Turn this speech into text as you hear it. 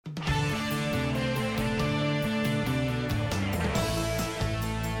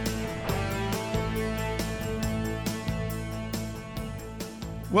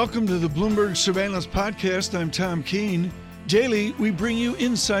Welcome to the Bloomberg Surveillance Podcast. I'm Tom Keene. Daily, we bring you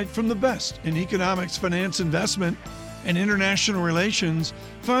insight from the best in economics, finance, investment, and international relations.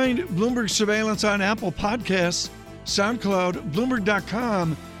 Find Bloomberg Surveillance on Apple Podcasts, SoundCloud,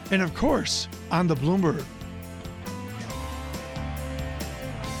 Bloomberg.com, and of course, on the Bloomberg.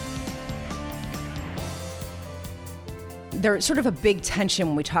 There's sort of a big tension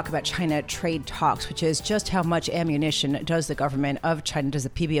when we talk about China trade talks, which is just how much ammunition does the government of China, does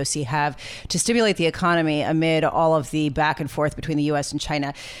the PBOC have to stimulate the economy amid all of the back and forth between the U.S. and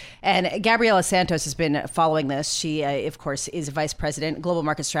China. And Gabriela Santos has been following this. She, of course, is vice president, global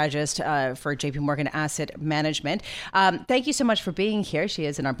market strategist for JP Morgan Asset Management. Thank you so much for being here. She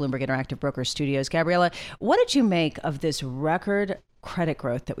is in our Bloomberg Interactive Brokers studios. Gabriela, what did you make of this record credit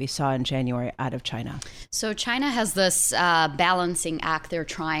growth that we saw in January out of China? So China has this balancing act they're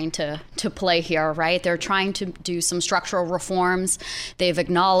trying to play here, right? They're trying to do some structural reforms. They've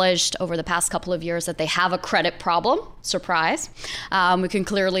acknowledged over the past couple of years that they have a credit problem. Surprise. We can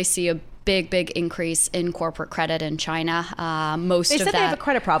clearly see a big increase in corporate credit in China. They said they have a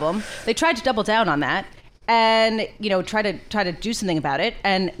credit problem. They tried to double down on that and, try to do something about it.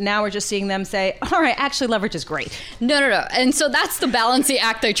 And now we're just seeing them say, all right, actually leverage is great. No. And so that's the balancing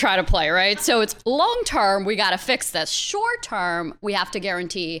act they try to play, right? So it's long term, we got to fix this. Short term, we have to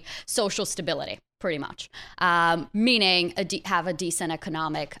guarantee social stability. Pretty much, meaning have a decent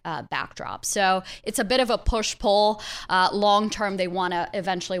economic backdrop. So it's a bit of a push-pull. Long term, they want to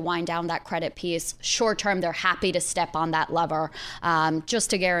eventually wind down that credit piece. Short term, they're happy to step on that lever just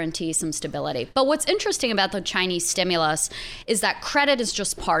to guarantee some stability. But what's interesting about the Chinese stimulus is that credit is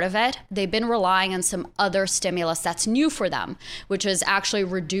just part of it. They've been relying on some other stimulus that's new for them, which is actually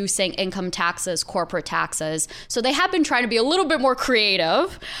reducing income taxes, corporate taxes. So they have been trying to be a little bit more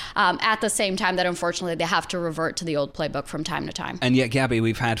creative at the same time that unfortunately, they have to revert to the old playbook from time to time. And yet, Gabby,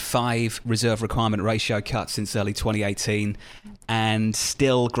 we've had 5 reserve requirement ratio cuts since early 2018, and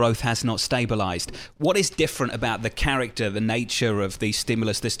still growth has not stabilized. What is different about the character, the nature of the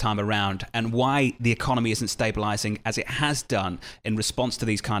stimulus this time around, and why the economy isn't stabilizing as it has done in response to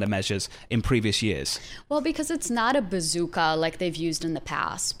these kind of measures in previous years? Well, because it's not a bazooka like they've used in the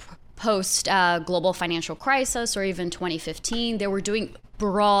past. Post global financial crisis or even 2015, they were doing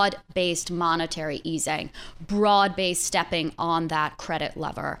broad-based monetary easing, broad-based stepping on that credit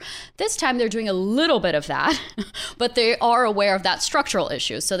lever. This time they're doing a little bit of that, but they are aware of that structural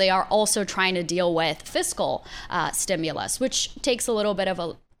issue. So they are also trying to deal with fiscal stimulus, which takes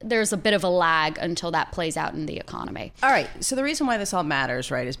there's a bit of a lag until that plays out in the economy. All right. So the reason why this all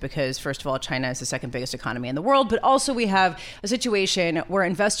matters, right, is because, first of all, China is the second biggest economy in the world, but also we have a situation where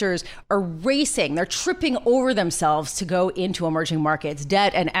investors are racing. They're tripping over themselves to go into emerging markets,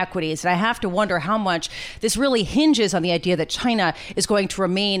 debt and equities. And I have to wonder how much this really hinges on the idea that China is going to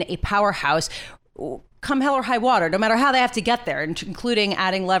remain a powerhouse come hell or high water, no matter how they have to get there, including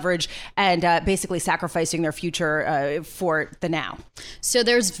adding leverage and basically sacrificing their future for the now. So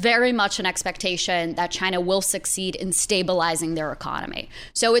there's very much an expectation that China will succeed in stabilizing their economy.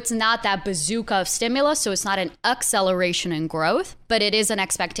 So it's not that bazooka of stimulus, so it's not an acceleration in growth, but it is an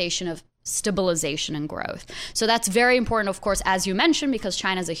expectation of stabilization and growth. So that's very important, of course, as you mentioned, because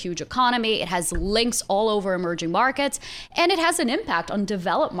China is a huge economy. It has links all over emerging markets, and it has an impact on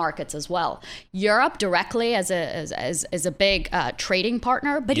developed markets as well. Europe directly as a big trading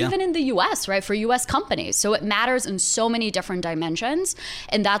partner, but even in the US, right, for US companies. So it matters in so many different dimensions,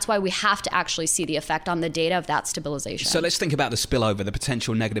 and that's why we have to actually see the effect on the data of that stabilization. So let's think about the spillover, the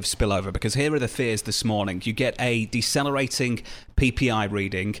potential negative spillover, because here are the fears this morning. You get a decelerating PPI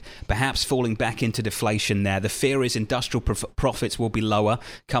reading, perhaps falling back into deflation there. The fear is industrial profits will be lower.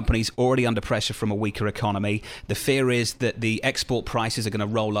 Companies already under pressure from a weaker economy. The fear is that the export prices are going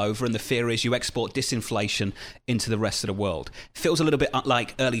to roll over, and the fear is you export disinflation into the rest of the world. Feels a little bit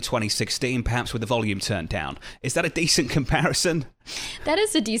like early 2016, perhaps with the volume turned down. Is that a decent comparison? That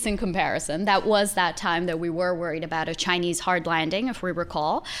is a decent comparison. That was that time that we were worried about a Chinese hard landing, if we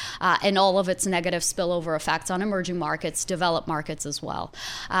recall, and all of its negative spillover effects on emerging markets, developed markets as well.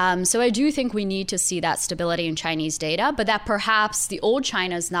 So I do think we need to see that stability in Chinese data, but that perhaps the old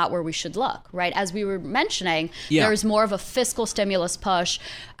China is not where we should look, right? As we were mentioning, there's more of a fiscal stimulus push.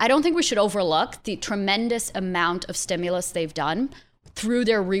 I don't think we should overlook the tremendous amount of stimulus they've done through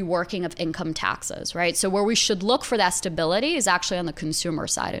their reworking of income taxes, right? So where we should look for that stability is actually on the consumer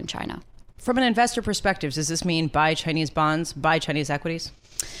side in China. From an investor perspective, does this mean buy Chinese bonds, buy Chinese equities?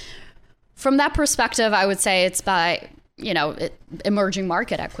 From that perspective, I would say it's buy emerging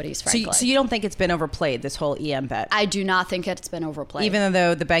market equities, frankly. So you don't think it's been overplayed, this whole EM bet? I do not think it's been overplayed. Even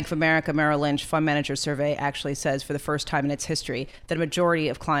though the Bank of America Merrill Lynch Fund Manager Survey actually says for the first time in its history that a majority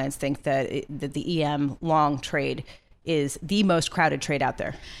of clients think that the EM long trade is the most crowded trade out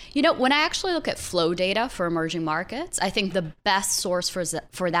there. When I actually look at flow data for emerging markets, I think the best source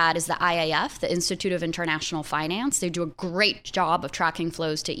for that is the IIF, the Institute of International Finance. They do a great job of tracking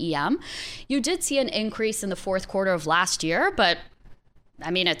flows to EM. You did see an increase in the fourth quarter of last year, but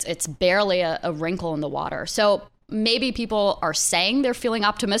I mean, it's barely a wrinkle in the water. So maybe people are saying they're feeling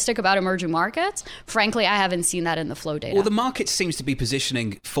optimistic about emerging markets. Frankly, I haven't seen that in the flow data. Well, the market seems to be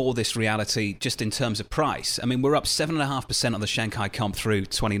positioning for this reality just in terms of price. I mean, we're up 7.5% on the Shanghai Comp through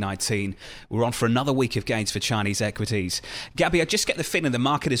 2019. We're on for another week of gains for Chinese equities. Gabby, I just get the feeling the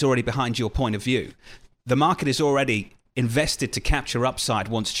market is already behind your point of view. The market is already invested to capture upside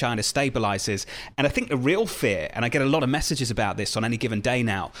once China stabilizes. And I think the real fear, and I get a lot of messages about this on any given day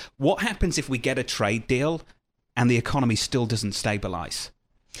now, what happens if we get a trade deal and the economy still doesn't stabilize?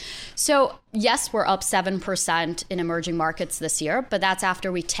 So, yes, we're up 7% in emerging markets this year, but that's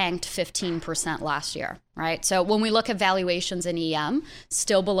after we tanked 15% last year, right? So when we look at valuations in EM,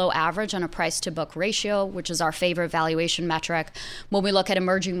 still below average on a price to book ratio, which is our favorite valuation metric. When we look at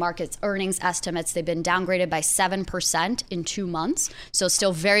emerging markets earnings estimates, they've been downgraded by 7% in 2 months. So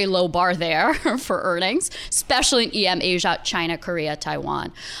still very low bar there for earnings, especially in EM, Asia, China, Korea,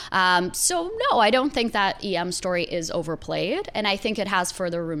 Taiwan. So no, I don't think that EM story is overplayed, and I think it has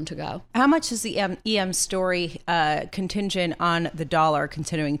further room to go. How much is the EM story contingent on the dollar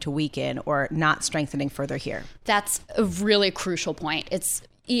continuing to weaken or not strengthening further here? That's a really crucial point.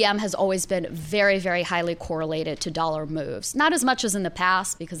 EM has always been very, very highly correlated to dollar moves. Not as much as in the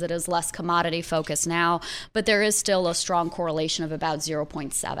past because it is less commodity focused now, but there is still a strong correlation of about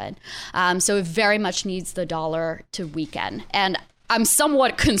 0.7. So it very much needs the dollar to weaken. And I'm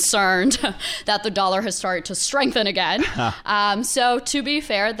somewhat concerned that the dollar has started to strengthen again. So to be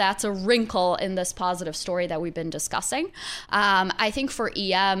fair, that's a wrinkle in this positive story that we've been discussing. I think for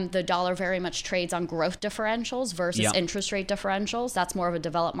EM, the dollar very much trades on growth differentials versus interest rate differentials. That's more of a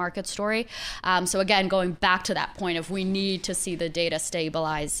developed market story. So again, going back to that point of we need to see the data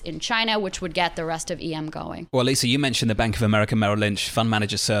stabilize in China, which would get the rest of EM going. Well, Lisa, you mentioned the Bank of America Merrill Lynch Fund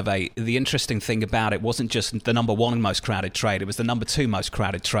Manager Survey. The interesting thing about it wasn't just the number one most crowded trade, it was the number two most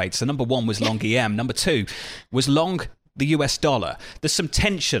crowded trade. So number one was long EM. Number two was long the US dollar. There's some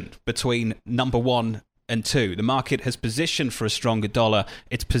tension between number one and two. The market has positioned for a stronger dollar.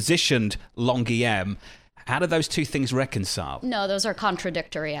 It's positioned long EM. How do those two things reconcile? No, those are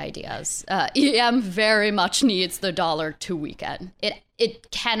contradictory ideas. EM very much needs the dollar to weaken.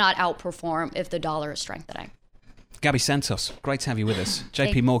 It cannot outperform if the dollar is strengthening. Gabby Santos, great to have you with us.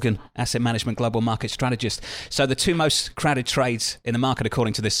 JP Morgan, Asset Management Global Market Strategist. So the two most crowded trades in the market,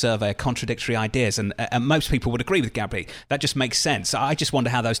 according to this survey, are contradictory ideas. And most people would agree with Gabby. That just makes sense. I just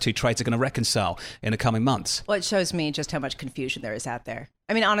wonder how those two trades are going to reconcile in the coming months. Well, it shows me just how much confusion there is out there.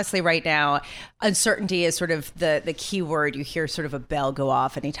 I mean, honestly, right now, uncertainty is sort of the key word. You hear sort of a bell go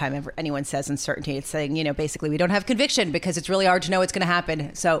off anytime anyone says uncertainty. It's saying, basically we don't have conviction because it's really hard to know what's going to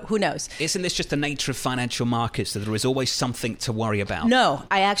happen. So who knows? Isn't this just the nature of financial markets, that there is always something to worry about? No,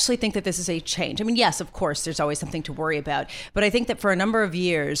 I actually think that this is a change. I mean, yes, of course, there's always something to worry about. But I think that for a number of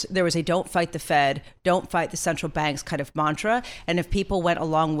years, there was a don't fight the Fed, don't fight the central banks kind of mantra. And if people went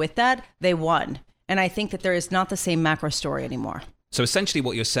along with that, they won. And I think that there is not the same macro story anymore. So essentially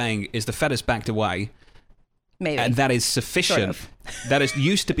what you're saying is the Fed has backed away. Maybe. And that is sufficient. Sort of. That is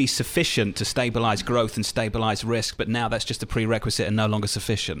used to be sufficient to stabilize growth and stabilize risk, but now that's just a prerequisite and no longer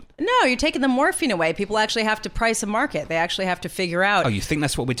sufficient. No, you're taking the morphine away. People actually have to price a market. They actually have to figure out. Oh, you think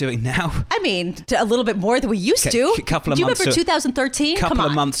that's what we're doing now? I mean, a little bit more than we used to. Do you remember 2013? Couple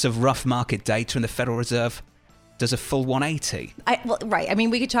of months of rough market data, and the Federal Reserve does a full 180. Right. I mean,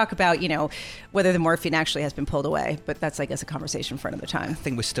 we could talk about, whether the morphine actually has been pulled away, but that's, I guess, a conversation for another time. I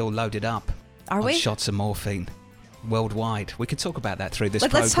think we're still loaded up. Are we? Shots of morphine worldwide. We could talk about that through this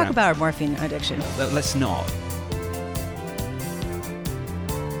program. Let's talk about our morphine addiction. Let's not.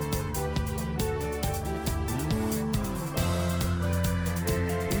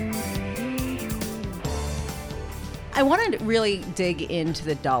 I want to really dig into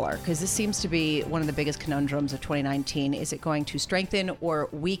the dollar because this seems to be one of the biggest conundrums of 2019. Is it going to strengthen or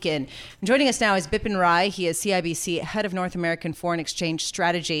weaken? And joining us now is Bipin Rai. He is CIBC Head of North American Foreign Exchange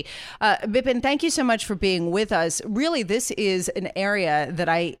Strategy. Bipin, thank you so much for being with us. Really, this is an area that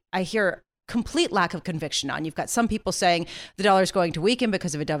I hear complete lack of conviction on. You've got some people saying the dollar is going to weaken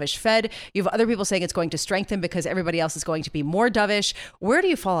because of a dovish Fed. You have other people saying it's going to strengthen because everybody else is going to be more dovish. Where do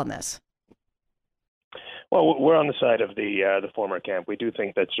you fall on this? Well, we're on the side of the former camp. We do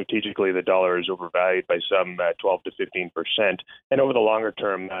think that strategically the dollar is overvalued by some 12 to 15%, and over the longer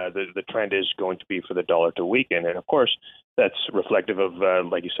term, the trend is going to be for the dollar to weaken. And of course, that's reflective of,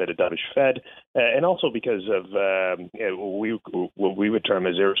 like you said, a dovish Fed, and also because of what we would term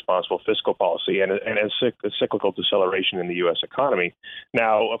as irresponsible fiscal policy and a cyclical deceleration in the U.S. economy.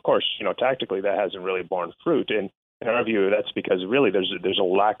 Now, of course, tactically that hasn't really borne fruit, and in our view, that's because really there's a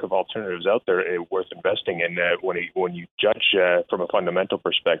lack of alternatives out there worth investing in when you judge from a fundamental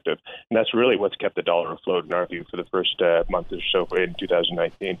perspective. And that's really what's kept the dollar afloat, in our view, for the first month or so in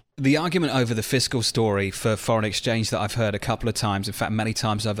 2019. The argument over the fiscal story for foreign exchange that I've heard a couple of times, in fact, many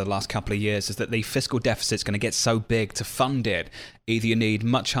times over the last couple of years, is that the fiscal deficit's going to get so big to fund it. Either you need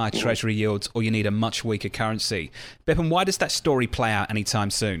much higher treasury yields or you need a much weaker currency. Bipin, why does that story play out anytime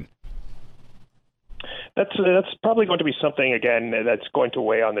soon? That's probably going to be something, again, that's going to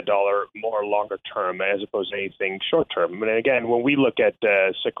weigh on the dollar more longer term as opposed to anything short term. And again, when we look at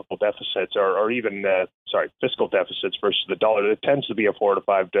cyclical deficits or even, fiscal deficits versus the dollar, it tends to be a 4 to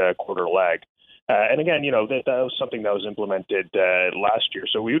 5 quarter lag. And again, that was something that was implemented last year.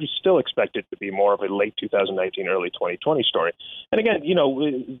 So we would still expect it to be more of a late 2019, early 2020 story. And again,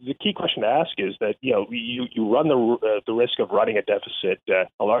 the key question to ask is that, you run the risk of running a deficit,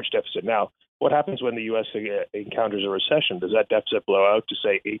 a large deficit now. What happens when the U.S. encounters a recession? Does that deficit blow out to,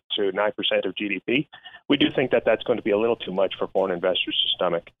 say, 8 to 9% of GDP? We do think that that's going to be a little too much for foreign investors to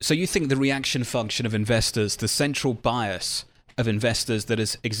stomach. So you think the reaction function of investors, the central bias of investors that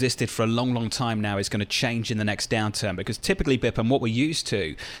has existed for a long, long time now is going to change in the next downturn? Because typically, Bipin, what we're used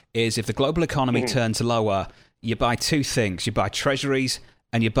to is if the global economy turns lower, you buy two things. You buy treasuries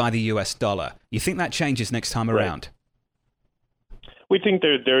and you buy the U.S. dollar. You think that changes next time around? We think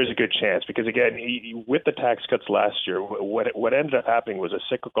there is a good chance because, again, with the tax cuts last year, what ended up happening was a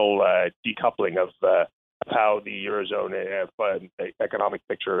cyclical decoupling of how the Eurozone economic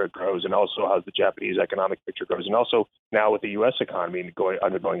picture grows and also how the Japanese economic picture grows. And also now with the U.S. economy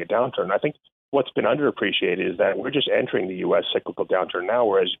undergoing a downturn. I think what's been underappreciated is that we're just entering the U.S. cyclical downturn now,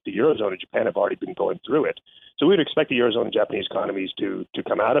 whereas the Eurozone and Japan have already been going through it. So we would expect the Eurozone and Japanese economies to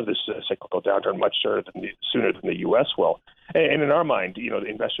come out of this cyclical downturn much sooner than the U.S. will. And in our mind,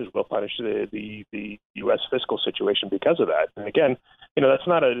 investors will punish the U.S. fiscal situation because of that. And again, it's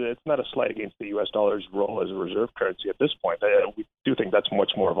not a slight against the U.S. dollar's role as a reserve currency at this point. We do think that's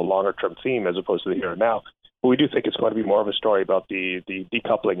much more of a longer term theme as opposed to the here and now. But we do think it's going to be more of a story about the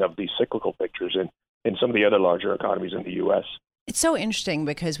decoupling of these cyclical pictures in some of the other larger economies in the U.S. It's so interesting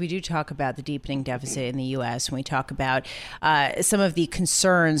because we do talk about the deepening deficit in the U.S. and we talk about some of the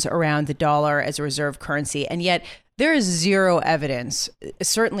concerns around the dollar as a reserve currency, and yet there is zero evidence,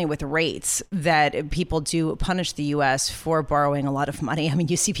 certainly with rates, that people do punish the U.S. for borrowing a lot of money. I mean,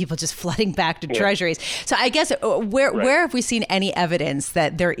 you see people just flooding back to treasuries. So I guess where have we seen any evidence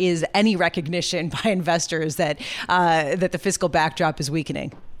that there is any recognition by investors that the fiscal backdrop is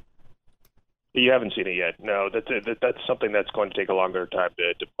weakening? You haven't seen it yet. No, that's something that's going to take a longer time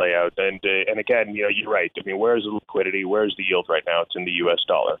to play out. And again, you're right. I mean, where's the liquidity? Where's the yield right now? It's in the U.S.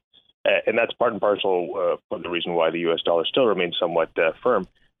 dollar. And that's part and parcel of the reason why the U.S. dollar still remains somewhat firm.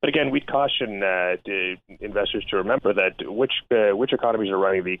 But again, we'd caution the investors to remember that which economies are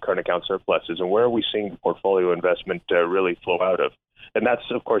running the current account surpluses and where are we seeing the portfolio investment really flow out of? And that's,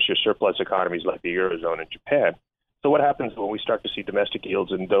 of course, your surplus economies like the Eurozone and Japan. So what happens when we start to see domestic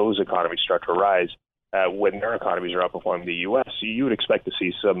yields in those economies start to rise when their economies are outperforming the U.S.? You would expect to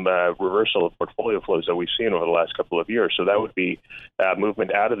see some reversal of portfolio flows that we've seen over the last couple of years. So that would be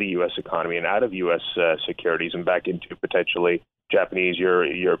movement out of the U.S. economy and out of U.S. securities and back into potentially Japanese,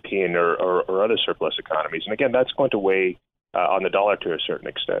 European, or other surplus economies. And again, that's going to weigh on the dollar to a certain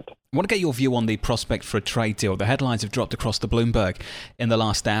extent. I want to get your view on the prospect for a trade deal. The headlines have dropped across the Bloomberg in the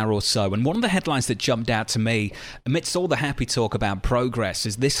last hour or so. And one of the headlines that jumped out to me, amidst all the happy talk about progress,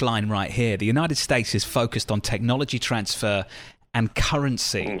 is this line right here. The United States is focused on technology transfer and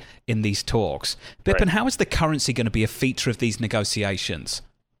currency in these talks. Bipin, how is the currency going to be a feature of these negotiations?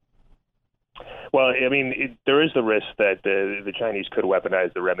 Well, I mean, there is the risk that the Chinese could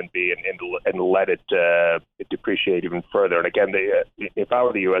weaponize the renminbi and let it depreciate even further. And again, if I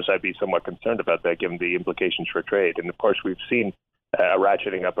were the U.S., I'd be somewhat concerned about that, given the implications for trade. And of course, we've seen a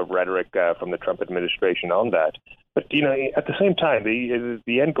ratcheting up of rhetoric from the Trump administration on that. But at the same time,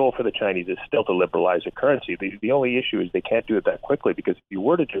 the end goal for the Chinese is still to liberalize the currency. The only issue is they can't do it that quickly, because if you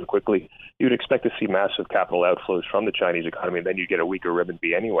were to do it quickly, you would expect to see massive capital outflows from the Chinese economy, and then you get a weaker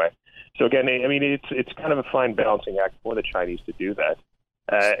renminbi anyway. So again, I mean, it's kind of a fine balancing act for the Chinese to do that.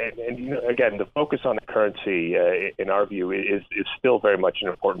 And again, the focus on the currency, in our view, is still very much an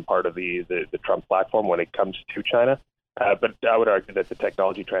important part of the Trump platform when it comes to China. But I would argue that the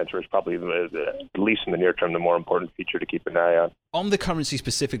technology transfer is probably, at least in the near term, the more important feature to keep an eye on. On the currency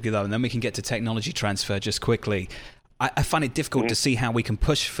specifically, though, and then we can get to technology transfer just quickly, I find it difficult to see how we can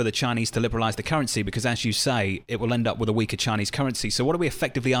push for the Chinese to liberalize the currency because, as you say, it will end up with a weaker Chinese currency. So what are we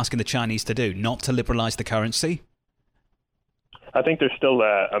effectively asking the Chinese to do? Not to liberalize the currency? I think there's still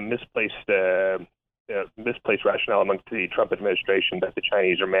a misplaced rationale amongst the Trump administration that the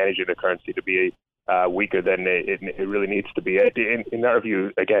Chinese are managing the currency to be weaker than it really needs to be. In our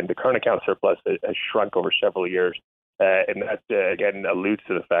view, again, the current account surplus has shrunk over several years, and that again alludes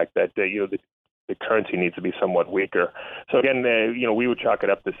to the fact that the currency needs to be somewhat weaker. So again, we would chalk it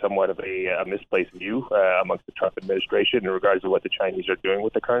up to somewhat of a misplaced view amongst the Trump administration in regards to what the Chinese are doing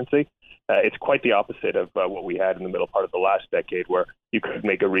with the currency. It's quite the opposite of what we had in the middle part of the last decade, where you could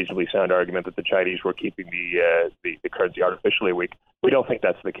make a reasonably sound argument that the Chinese were keeping the currency artificially weak. We don't think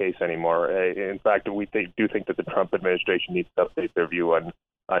that's the case anymore. In fact, we do think that the Trump administration needs to update their view on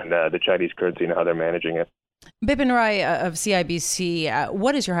the Chinese currency and how they're managing it. Bipin Rai of CIBC,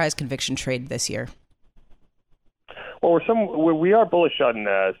 what is your highest conviction trade this year? Well, we are bullish on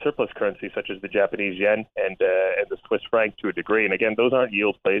surplus currencies such as the Japanese yen and the Swiss franc to a degree. And again, those aren't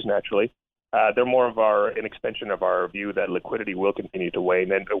yield plays naturally. They're more of an extension of our view that liquidity will continue to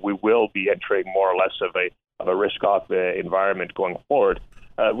wane, and we will be entering more or less of a risk-off environment going forward.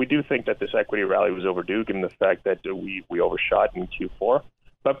 We do think that this equity rally was overdue, given the fact that we overshot in Q4.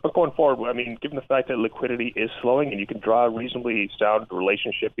 But going forward, I mean, given the fact that liquidity is slowing, and you can draw a reasonably sound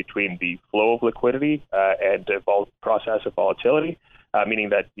relationship between the flow of liquidity and cross-asset volatility,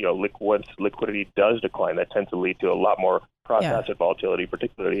 meaning that once liquidity does decline, that tends to lead to a lot more cross-asset volatility,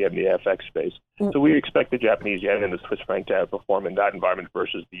 particularly in the FX space. So we expect the Japanese yen and the Swiss franc to outperform in that environment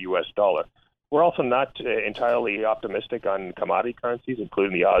versus the U.S. dollar. We're also not entirely optimistic on commodity currencies,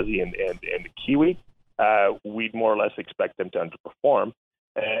 including the Aussie and the Kiwi. We'd more or less expect them to underperform.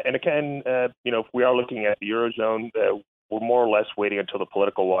 And again, if we are looking at the Eurozone, we're more or less waiting until the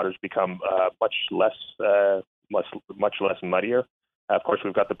political waters become much less muddier. Of course,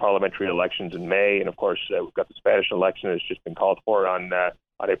 we've got the parliamentary elections in May, and of course, we've got the Spanish election that's just been called for on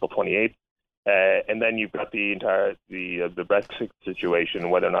April 28th. And then you've got the Brexit situation,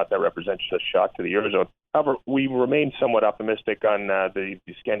 whether or not that represents a shock to the Eurozone. However, we remain somewhat optimistic on the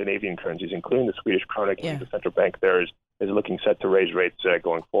Scandinavian currencies, including the Swedish krona. The central bank there is looking set to raise rates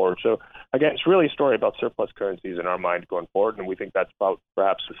going forward. So, again, it's really a story about surplus currencies in our mind going forward, and we think that's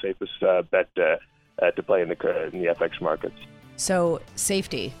perhaps the safest bet to play in the FX markets. So,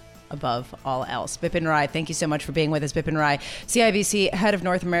 safety above all else. Bipin Rai, thank you so much for being with us. Bipin Rai, CIBC Head of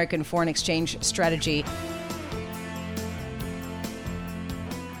North American Foreign Exchange Strategy.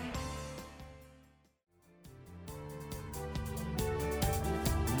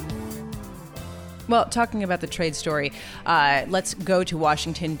 Well, talking about the trade story, let's go to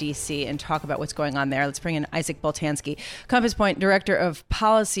Washington, D.C. and talk about what's going on there. Let's bring in Isaac Boltanski, Compass Point Director of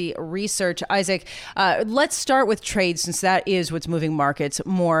Policy Research. Isaac, let's start with trade, since that is what's moving markets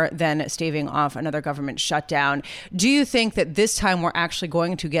more than staving off another government shutdown. Do you think that this time we're actually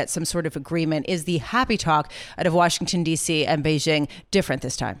going to get some sort of agreement? Is the happy talk out of Washington, D.C. and Beijing different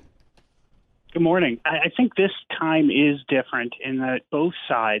this time? Good morning. I think this time is different in that both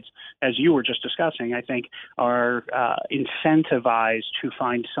sides, as you were just discussing, I think are incentivized to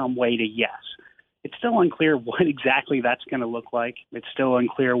find some way to yes. It's still unclear what exactly that's going to look like. It's still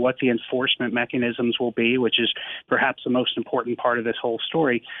unclear what the enforcement mechanisms will be, which is perhaps the most important part of this whole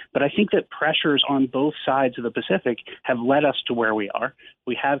story. But I think that pressures on both sides of the Pacific have led us to where we are.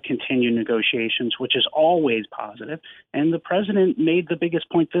 We have continued negotiations, which is always positive. And the president made the biggest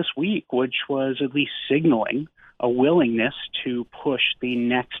point this week, which was at least signaling a willingness to push the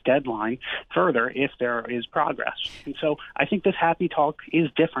next deadline further if there is progress. And so I think this happy talk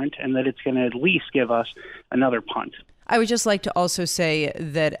is different, and that it's going to at least give us another punt. I would just like to also say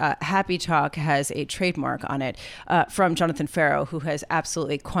that Happy Talk has a trademark on it from Jonathan Farrow, who has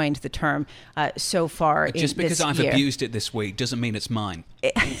absolutely coined the term so far in this year. Just because I've abused it this week doesn't mean it's mine.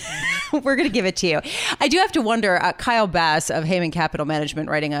 We're going to give it to you. I do have to wonder, Kyle Bass of Heyman Capital Management,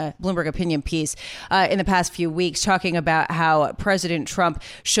 writing a Bloomberg opinion piece in the past few weeks, talking about how President Trump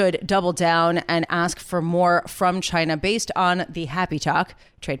should double down and ask for more from China based on the Happy Talk,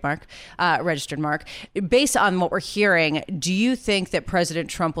 trademark, registered mark. Based on what we're hearing, do you think that President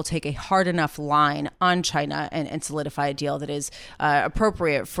Trump will take a hard enough line on China and solidify a deal that is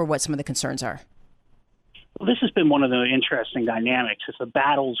appropriate for what some of the concerns are? Well, this has been one of the interesting dynamics. It's the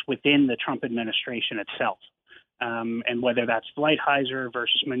battles within the Trump administration itself. and whether that's Lighthizer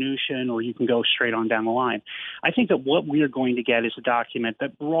versus Mnuchin, or you can go straight on down the line. I think that what we are going to get is a document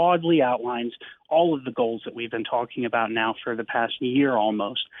that broadly outlines all of the goals that we've been talking about now for the past year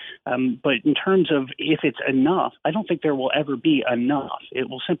almost. But in terms of if it's enough, I don't think there will ever be enough. It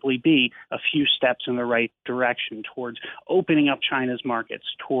will simply be a few steps in the right direction towards opening up China's markets,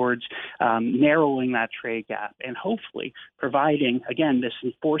 towards narrowing that trade gap, and hopefully providing, again, this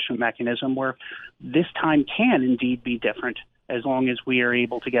enforcement mechanism where this time can indeed be different, as long as we are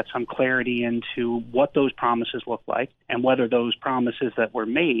able to get some clarity into what those promises look like and whether those promises that were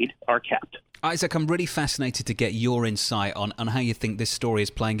made are kept. Isaac, I'm really fascinated to get your insight on how you think this story is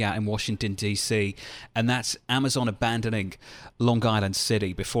playing out in Washington, D.C., and that's Amazon abandoning Long Island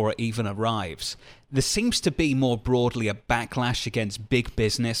City before it even arrives. There seems to be more broadly a backlash against big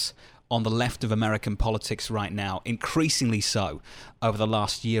business on the left of American politics right now, increasingly so over the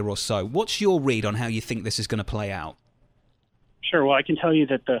last year or so. What's your read on how you think this is going to play out? Sure. Well, I can tell you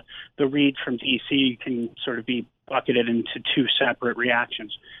that the read from D.C. can sort of be bucketed into two separate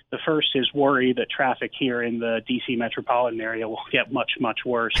reactions. The first is worry that traffic here in the D.C. metropolitan area will get much, much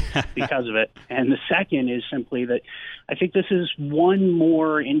worse because of it. And the second is simply that I think this is one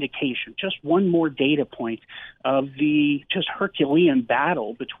more indication, just one more data point of the just Herculean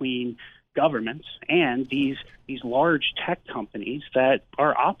battle between governments and these large tech companies that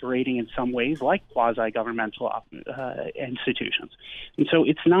are operating in some ways like quasi-governmental institutions. And so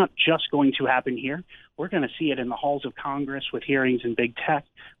it's not just going to happen here. We're going to see it in the halls of Congress with hearings in big tech.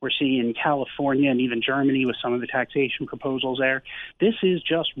 We're seeing it in California and even Germany with some of the taxation proposals there. This is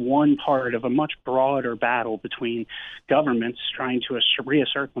just one part of a much broader battle between governments trying to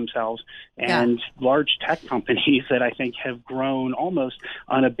reassert themselves and large tech companies that I think have grown almost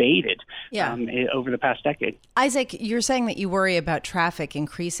unabated over the past decade. Isaac, you're saying that you worry about traffic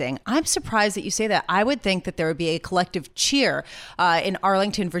increasing. I'm surprised that you say that. I would think that there would be a collective cheer in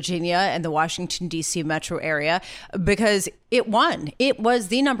Arlington, Virginia, and the Washington, D.C. metro area because it won. It was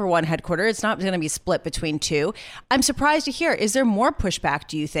the number one headquarter. It's not going to be split between two. I'm surprised to hear. Is there more pushback,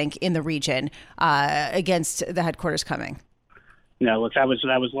 do you think, in the region against the headquarters coming? No, look, that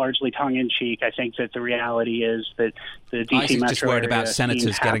was largely tongue-in-cheek. I think that the reality is that the D.C. metro just worried area about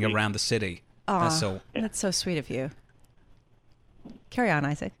senators getting around the city. That's all. That's so sweet of you. Carry on,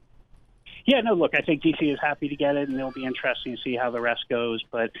 Isaac. Yeah, no, look, I think D.C. is happy to get it, and it'll be interesting to see how the rest goes.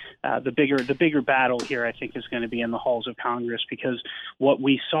 But the bigger battle here, I think, is going to be in the halls of Congress, because what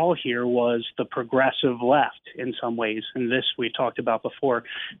we saw here was the progressive left in some ways. And this we've talked about before.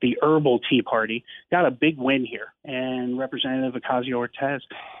 The Herbal Tea Party got a big win here, and Representative Ocasio-Cortez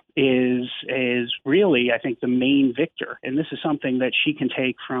is really, I think, the main victor. And this is something that she can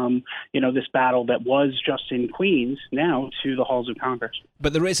take from, this battle that was just in Queens now to the halls of Congress.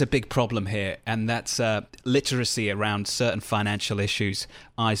 But there is a big problem here, and that's literacy around certain financial issues,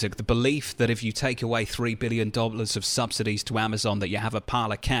 Isaac. The belief that if you take away $3 billion of subsidies to Amazon, that you have a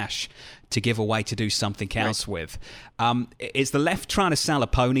pile of cash to give away to do something else with. Is the left trying to sell a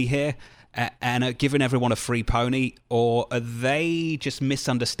pony here? And giving everyone a free pony, or are they just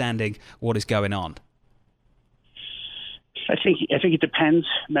misunderstanding what is going on? I think it depends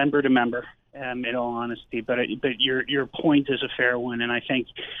member to member, in all honesty. But your point is a fair one, and I think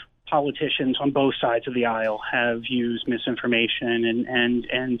politicians on both sides of the aisle have used misinformation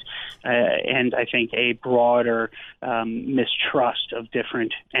and I think a broader mistrust of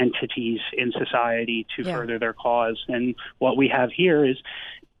different entities in society to further their cause. And what we have here is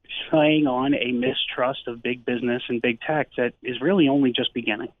playing on a mistrust of big business and big tech that is really only just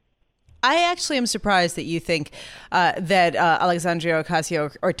beginning. I actually am surprised that you think that Alexandria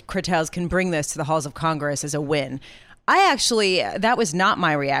Ocasio-Cortez can bring this to the halls of Congress as a win. That was not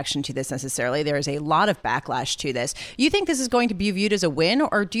my reaction to this necessarily. There is a lot of backlash to this. You think this is going to be viewed as a win,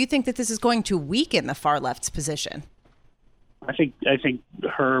 or do you think that this is going to weaken the far left's position? I think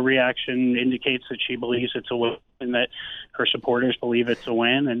her reaction indicates that she believes it's a win and that her supporters believe it's a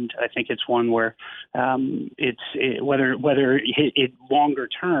win. And I think it's one where whether it longer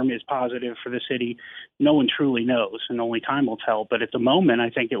term is positive for the city, no one truly knows, and only time will tell. But at the moment, I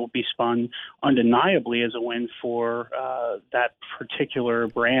think it will be spun undeniably as a win for that particular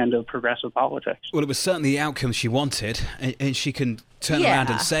brand of progressive politics. Well, it was certainly the outcome she wanted, and she can turn around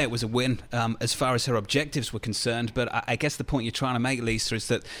and say it was a win as far as her objectives were concerned. But I guess the point you're trying to make, Lisa, is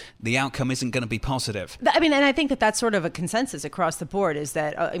that the outcome isn't going to be positive. And I think that that's sort of a consensus across the board, is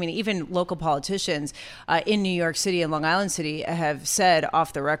that, even local politicians in New York City and Long Island City have said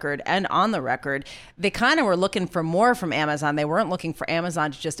off the record and on the record, they kind of were looking for more from Amazon. They weren't looking for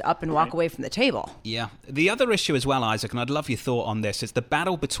Amazon to just up and walk away from the table. Yeah. The other issue as well, Isaac, and I'd love your thought on this, is the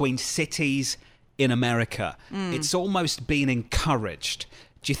battle between cities in America. It's almost been encouraged.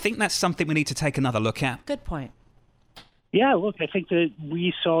 Do you think that's something we need to take another look at? Good point. Yeah, look, I think that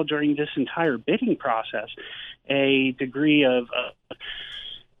we saw during this entire bidding process a degree of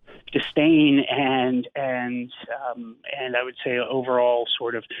disdain and I would say overall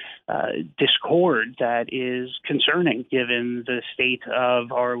sort of discord that is concerning given the state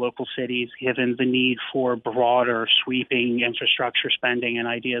of our local cities, given the need for broader sweeping infrastructure spending and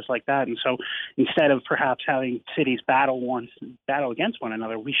ideas like that. And so instead of perhaps having cities battle against one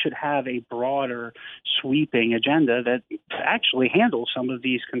another, we should have a broader sweeping agenda that actually handles some of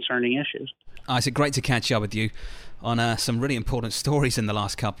these concerning issues. Isaac, great to catch up with you on some really important stories in the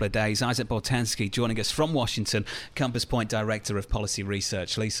last couple of days. Isaac Boltanski joining us from Washington, Compass Point Director of Policy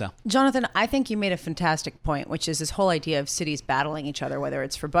Research. Lisa. Jonathan, I think you made a fantastic point, which is this whole idea of cities battling each other, whether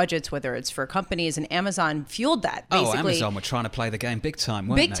it's for budgets, whether it's for companies, and Amazon fueled that. Basically, Amazon were trying to play the game big time,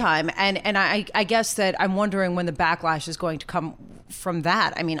 weren't they? Big time. And I guess that I'm wondering when the backlash is going to come from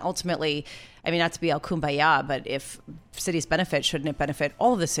that. I mean, ultimately, not to be all kumbaya, but if cities benefit, shouldn't it benefit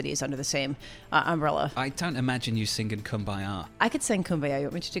all of the cities under the same umbrella? I don't imagine you singing kumbaya. I could sing kumbaya. You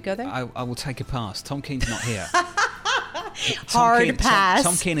want me to go there? I will take a pass. Tom Keen's not here. Hard pass.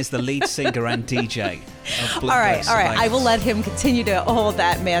 Tom Keen is the lead singer and DJ of Bloomberg All right. Surveillance. I will let him continue to hold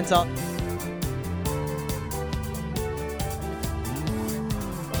that mantle.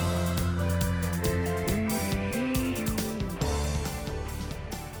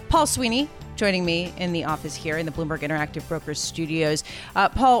 Paul Sweeney joining me in the office here in the Bloomberg Interactive Brokers studios.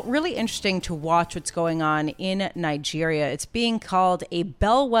 Paul, really interesting to watch what's going on in Nigeria. It's being called a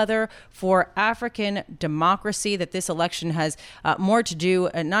bellwether for African democracy, that this election has more to do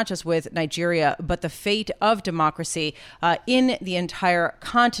not just with Nigeria, but the fate of democracy in the entire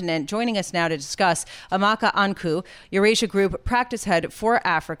continent. Joining us now to discuss, Amaka Anku, Eurasia Group Practice Head for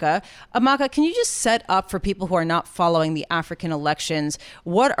Africa. Amaka, can you just set up for people who are not following the African elections,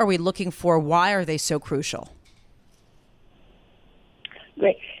 what are we looking for? Why are they so crucial?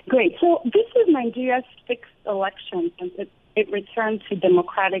 Great. So this is Nigeria's sixth election since it returned to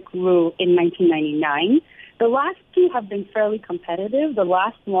democratic rule in 1999. The last two have been fairly competitive. The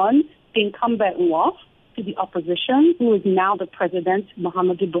last one, the incumbent lost to the opposition, who is now the president,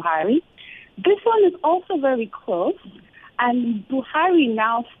 Muhammadu Buhari. This one is also very close, and Buhari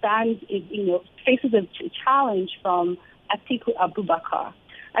now faces a challenge from Atiku Abubakar.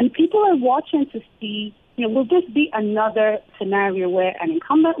 And people are watching to see, will this be another scenario where an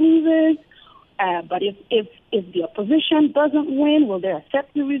incumbent loses? But if the opposition doesn't win, will they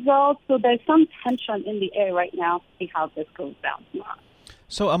accept the results? So there's some tension in the air right now to see how this goes down tomorrow.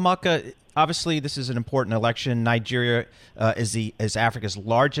 So, Amaka, obviously this is an important election. Nigeria is Africa's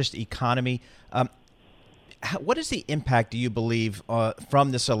largest economy. What is the impact, do you believe,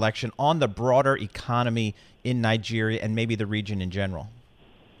 from this election on the broader economy in Nigeria and maybe the region in general?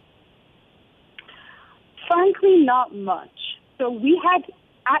 Frankly, not much. So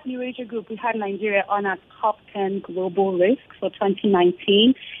at Eurasia Group, we had Nigeria on our top 10 global risks for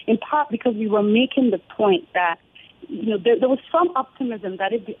 2019, in part because we were making the point that, there was some optimism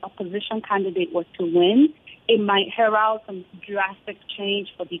that if the opposition candidate was to win, it might herald some drastic change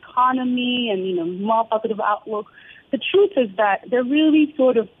for the economy and, more positive outlook. The truth is that there are really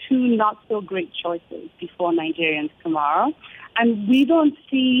sort of two not-so-great choices before Nigerians tomorrow, and we don't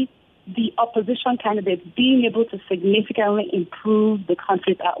see the opposition candidate being able to significantly improve the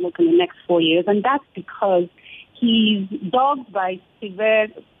country's outlook in the next 4 years. And that's because he's dogged by severe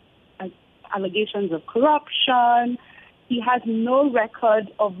allegations of corruption. He has no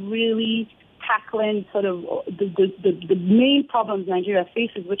record of really tackling sort of the main problems Nigeria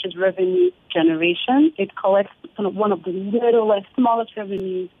faces, which is revenue generation. It collects kind of one of the smallest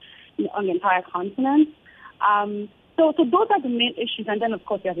revenues on the entire continent. So those are the main issues. And then, of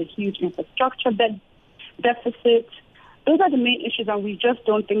course, there's a huge infrastructure deficit. Those are the main issues, and we just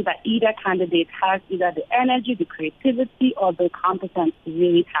don't think that either candidate has either the energy, the creativity, or the competence to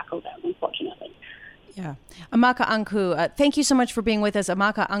really tackle them, unfortunately. Yeah. Amaka Anku, thank you so much for being with us.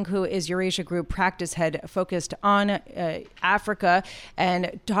 Amaka Anku is Eurasia Group Practice Head focused on Africa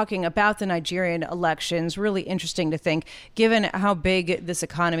and talking about the Nigerian elections. Really interesting to think, given how big this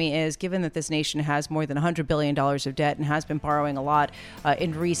economy is, given that this nation has more than $100 billion of debt and has been borrowing a lot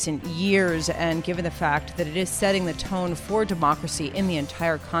in recent years, and given the fact that it is setting the tone for democracy in the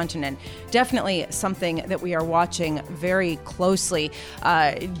entire continent. Definitely something that we are watching very closely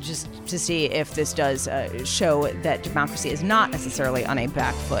just to see if this does show that democracy is not necessarily on a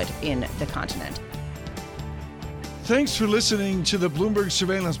back foot in the continent. Thanks for listening to the Bloomberg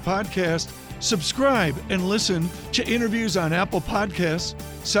Surveillance Podcast. Subscribe and listen to interviews on Apple Podcasts,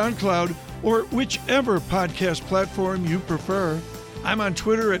 SoundCloud, or whichever podcast platform you prefer. I'm on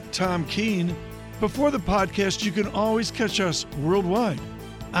Twitter at Tom Keene. Before the podcast, you can always catch us worldwide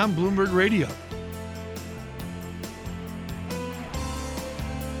on Bloomberg Radio.